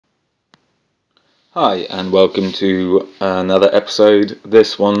Hi, and welcome to another episode.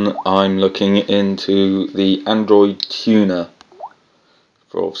 This one I'm looking into the Android tuner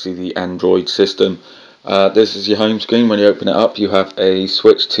for obviously the Android system. This is your home screen. When you open it up, you have a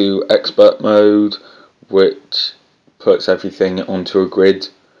switch to expert mode, which puts everything onto a grid,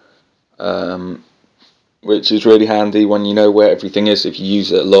 which is really handy when you know where everything is. If you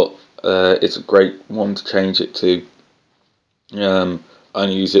use it a lot, it's a great one to change it to. I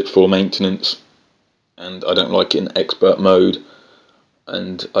only use it for maintenance, and I don't like it in expert mode,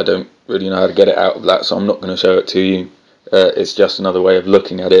 and I don't really know how to get it out of that, so I'm not going to show it to you. It's just another way of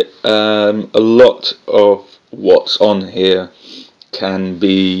looking at it. A lot of what's on here can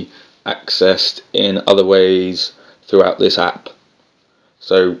be accessed in other ways throughout this app.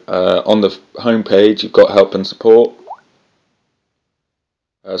 So on the home page, you've got help and support,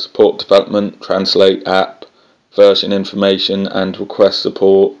 support development, translate app, version information, and request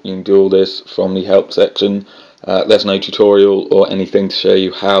support. You can do all this from the help section. There's no tutorial or anything to show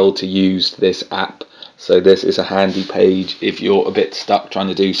you how to use this app, so this is a handy page if you're a bit stuck trying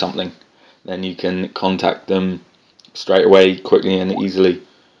to do something. Then you can contact them straight away, quickly and easily.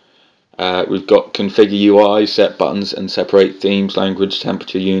 We've got configure UI, set buttons and separate themes, language,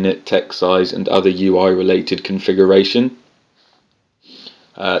 temperature unit, text size, and other UI related configuration.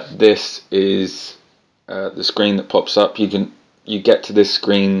 This is the screen that pops up. You get to this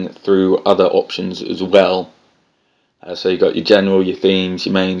screen through other options as well. So you've got your general, your themes,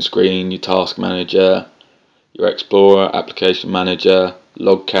 your main screen, your task manager, your explorer, application manager,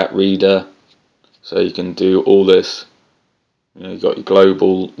 logcat reader. So you can do all this. You've got your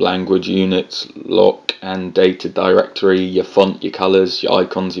global language units, lock and data directory, your font, your colors, your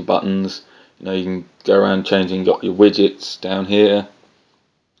icons, your buttons. You can go around changing. You've got your widgets down here.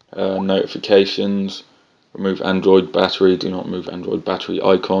 Notifications, remove Android battery, do not remove Android battery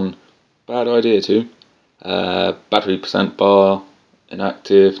icon, bad idea too. Battery percent bar,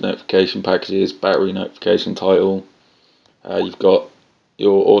 inactive, notification packages, battery notification title. You've got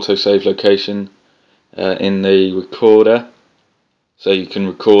your autosave location in the recorder, so you can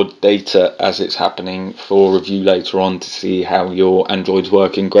record data as it's happening for review later on to see how your Android's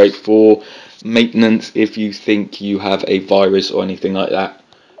working. Great for maintenance if you think you have a virus or anything like that.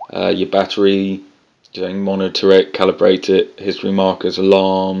 Your battery, you can monitor it, calibrate it, history markers,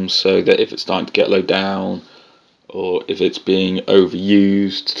 alarms, so that if it's starting to get low down or if it's being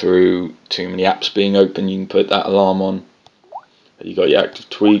overused through too many apps being open, you can put that alarm on. You got your active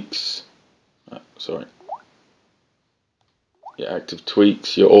tweaks, your active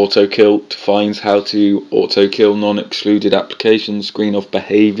tweaks, your auto kill defines how to auto kill non-excluded applications, screen off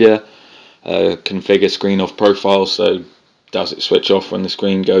behavior, configure screen off profile, so does it switch off when the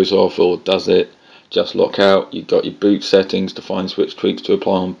screen goes off or does it just lock out? You've got your boot settings, defines which tweaks to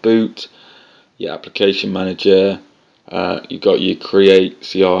apply on boot, your application manager, you've got your create,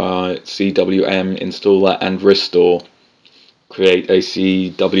 CRI, CWM, installer and restore. Create a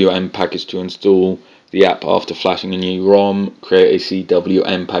CWM package to install the app after flashing a new ROM, create a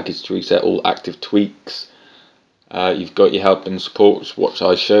CWM package to reset all active tweaks. You've got your help and support, which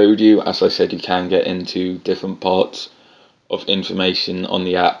I showed you. As I said, you can get into different parts of information on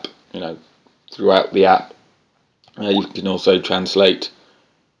the app, throughout the app. You can also translate.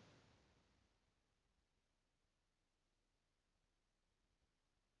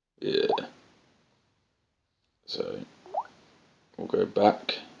 Yeah. So we'll go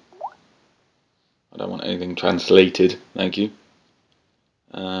back. I don't want anything translated, thank you.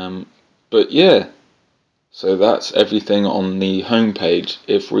 But yeah, so that's everything on the home page.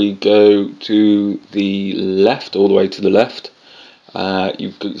 If we go to the left, all the way to the left,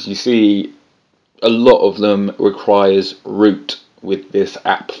 you see a lot of them requires root with this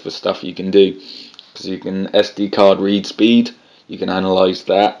app for stuff you can do, because you can SD card read speed, you can analyze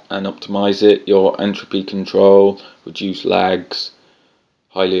that and optimize it, your entropy control, reduce lags,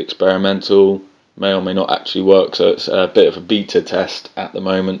 highly experimental, may or may not actually work, so it's a bit of a beta test at the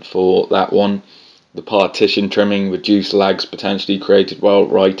moment for that one. The partition trimming, reduce lags potentially created while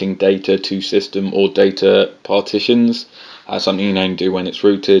writing data to system or data partitions. Something you can do when it's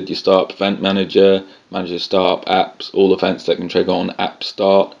rooted. Your startup event manager, manages startup apps, all events that can trigger on app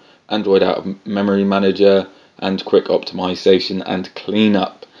start, Android out of memory manager, and quick optimization and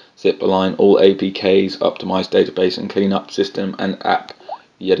cleanup. Zip align all APKs, optimize database and cleanup system and app.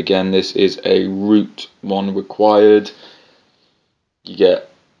 Yet again, this is a root one required.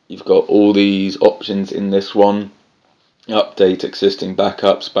 You've got all these options in this one. Update existing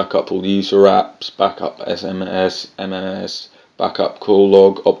backups, backup all user apps, backup SMS, MMS, backup call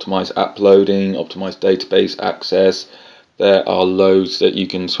log, optimize app loading, optimize database access. There are loads that you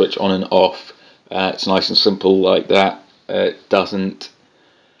can switch on and off It's nice and simple like that. It doesn't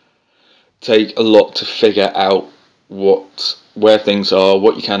take a lot to figure out where things are,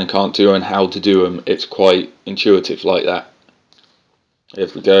 what you can and can't do, and how to do them. It's quite intuitive like that.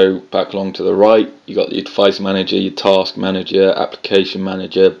 If we go back along to the right, you got your device manager, your task manager, application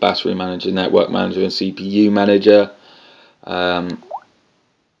manager, battery manager, network manager, and CPU manager.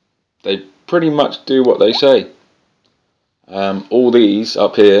 They pretty much do what they say. All these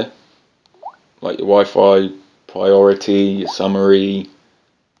up here, like your Wi-Fi, priority, your summary,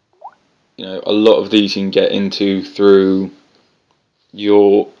 a lot of these you can get into through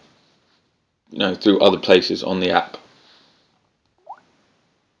through other places on the app.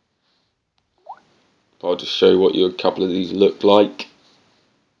 I'll just show you what a couple of these look like.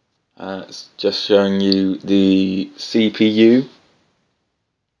 It's just showing you the CPU.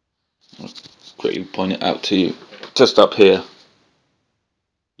 I'll quickly point it out to you. Just up here,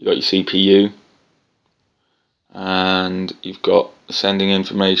 you got your CPU, and you've got sending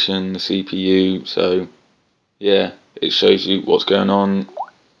information, the CPU. So yeah, it shows you what's going on.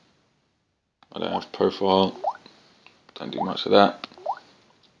 I don't have profile, don't do much of that.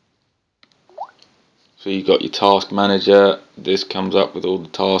 So you've got your task manager. This comes up with all the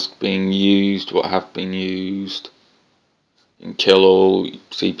tasks being used, what have been used. You can kill all,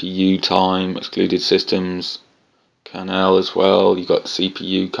 CPU time, excluded systems, kernel as well. You've got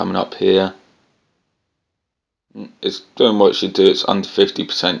CPU coming up here. It's doing what it should do. It's under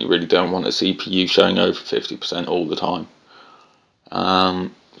 50%. You really don't want a CPU showing over 50% all the time.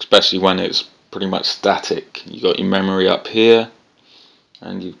 Especially when it's pretty much static. You've got your memory up here.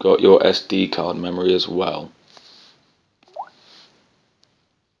 And you've got your SD card memory as well.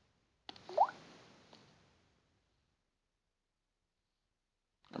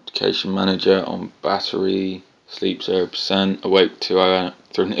 Application manager on battery, sleep 0%, awake 2 hours,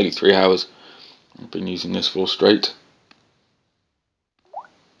 nearly 3 hours. I've been using this for straight.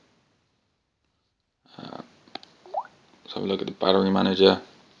 Let's have a look at the battery manager.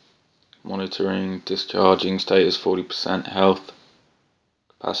 Monitoring, discharging status 40%, health,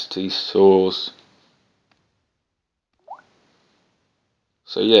 capacity, source.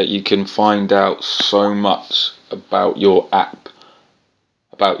 So yeah, you can find out so much about your app,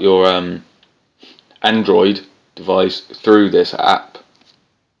 about your Android device through this app.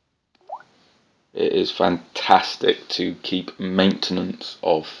 It is fantastic to keep maintenance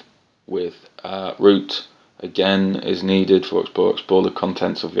of with. Root again is needed for explore the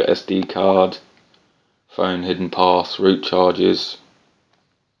contents of your SD card, phone hidden paths, root charges.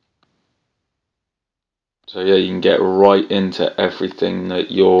 So yeah, you can get right into everything that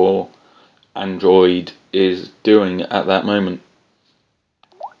your Android is doing at that moment.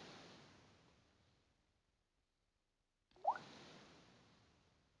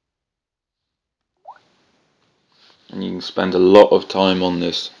 And you can spend a lot of time on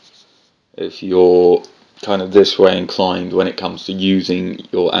this if you're kind of this way inclined when it comes to using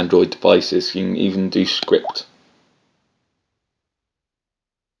your Android devices. You can even do script.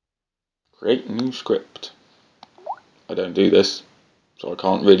 Create new script. I don't do this, so I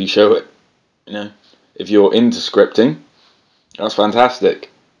can't really show it. If you're into scripting, that's fantastic.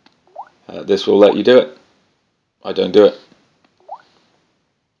 This will let you do it. I don't do it.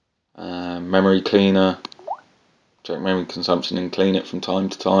 Memory cleaner. Check memory consumption and clean it from time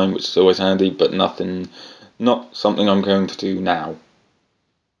to time, which is always handy, but not something I'm going to do now.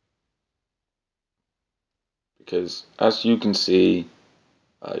 Because as you can see,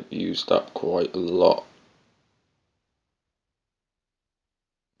 I've used up quite a lot.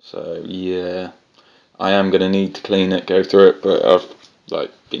 So yeah, I am going to need to clean it, go through it, but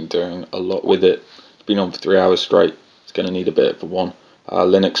I've been doing a lot with it. It's been on for 3 hours straight. It's going to need a bit of a one.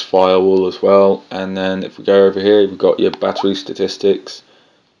 Linux firewall as well, and then if we go over here, we've got your battery statistics.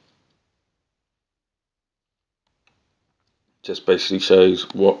 Just basically shows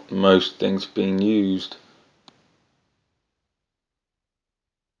what most things are being used.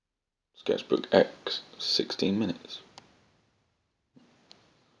 Sketchbook X, 16 minutes.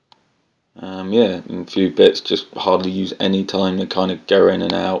 Yeah, and a few bits just hardly use any time. They kind of go in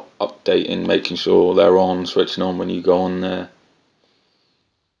and out, updating, making sure they're on, switching on when you go on there.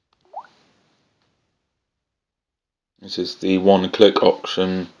 This is the one-click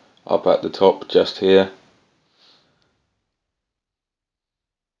option up at the top just here.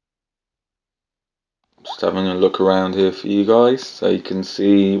 Just having a look around here for you guys so you can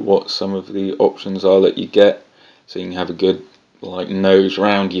see what some of the options are that you get, so you can have a good nose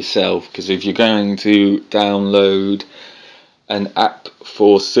round yourself. Because if you're going to download an app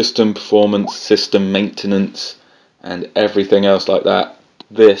for system performance, system maintenance and everything else like that,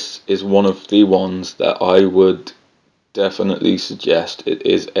 this is one of the ones that I would definitely suggest. It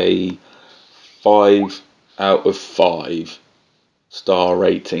is a 5 out of 5 star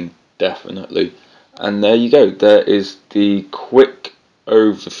rating, definitely. And there you go, there is the quick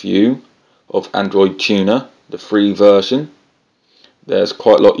overview of Android Tuner, the free version. There's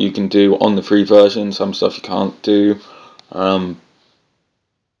quite a lot you can do on the free version, some stuff you can't do,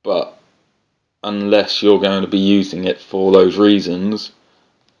 but unless you're going to be using it for those reasons,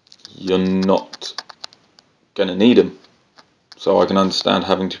 you're not going to need them. So I can understand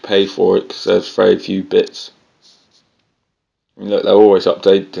having to pay for it because there's very few bits. I mean, look, they're always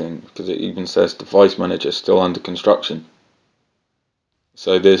updating because it even says device manager still under construction.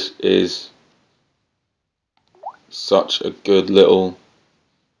 So this is such a good little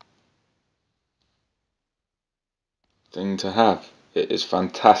thing to have. It is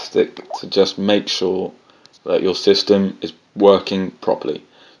fantastic to just make sure that your system is working properly.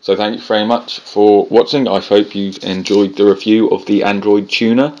 So thank you very much for watching. I hope you've enjoyed the review of the Android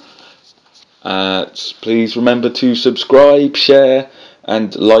Tuner. Please remember to subscribe, share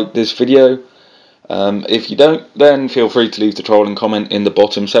and like this video. If you don't, then feel free to leave the trolling comment in the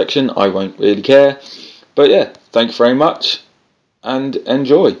bottom section. I won't really care. But yeah, thank you very much and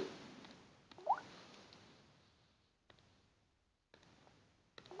enjoy.